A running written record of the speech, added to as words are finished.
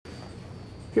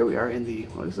Here we are in the,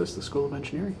 what is this, the School of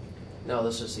Engineering? No,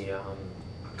 this is the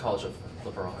College of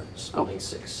Liberal Arts, Building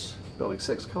 6. Building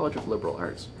 6, College of Liberal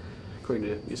Arts. According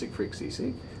to Music Freak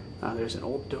CC, there's an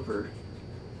old Dover,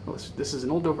 well, this is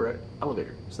an old Dover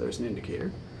elevator, so there's an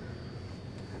indicator.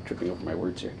 I'm tripping over my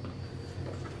words here.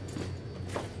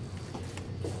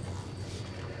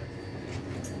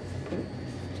 I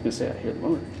was going to say, I hear the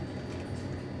motor.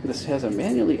 This has a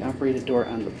manually operated door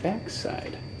on the back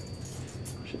side,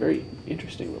 which is a very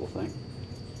interesting little thing.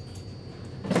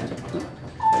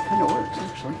 That kind of works,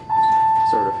 actually.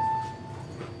 Sort of.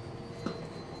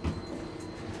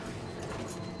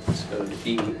 Let's go to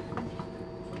B.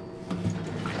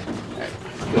 Alright,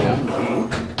 go down to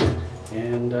B,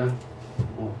 and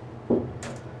we'll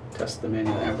test the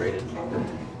manually operated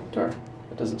door.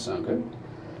 That doesn't sound good.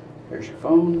 There's your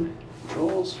phone,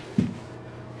 controls.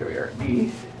 Here we are at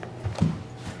B.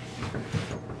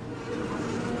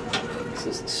 This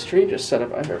is the strangest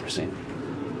setup I've ever seen.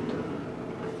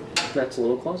 That's a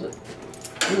little closet.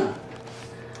 Yeah.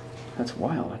 That's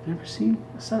wild. I've never seen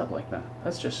a setup like that.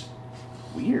 That's just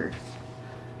weird.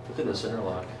 Look at this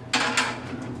interlock.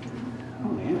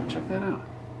 Oh yeah, check that out.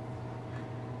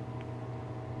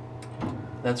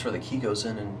 That's where the key goes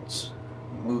in and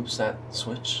moves that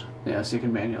switch. Yeah, so you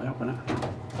can manually open it.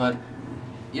 But,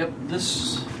 yep,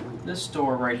 this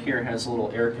door right here has a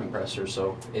little air compressor,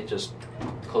 so it just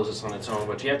closes on its own,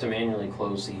 but you have to manually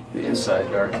close the inside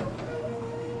door.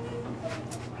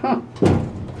 Huh.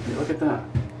 Look at that.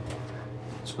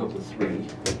 Let's go with 3.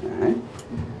 Alright.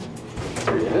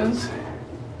 There it is.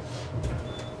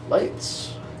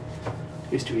 Lights.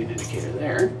 Used to be an indicator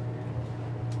there.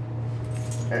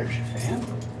 There's your fan.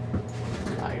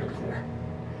 Ah, you're right there.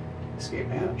 Escape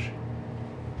hatch.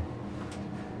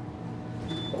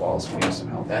 The walls can use some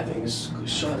help. That thing is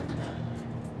shut.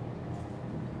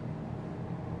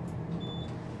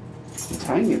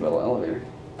 Tiny little elevator.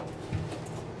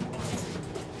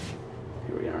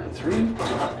 Here we are in 3.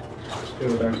 Let's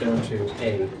go back down to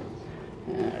A.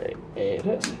 Alright, A it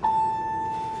is.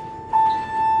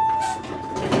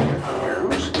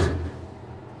 Arrows.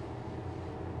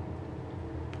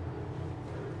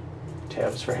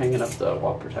 Tabs for hanging up the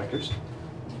wall protectors.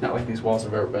 Not like these walls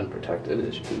have ever been protected,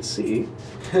 as you can see.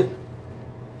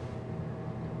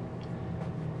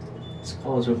 It's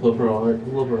College of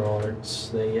Liberal Arts.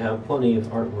 They have plenty of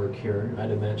artwork here,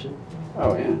 I'd imagine.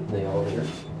 Oh yeah. In the elevator.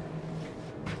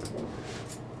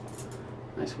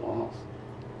 Nice walls.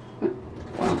 Huh.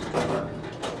 Wow.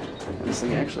 And this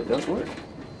thing actually does work.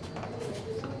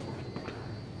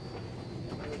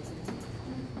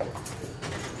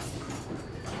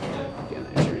 Again,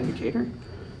 there's your indicator.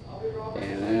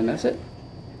 And that's it.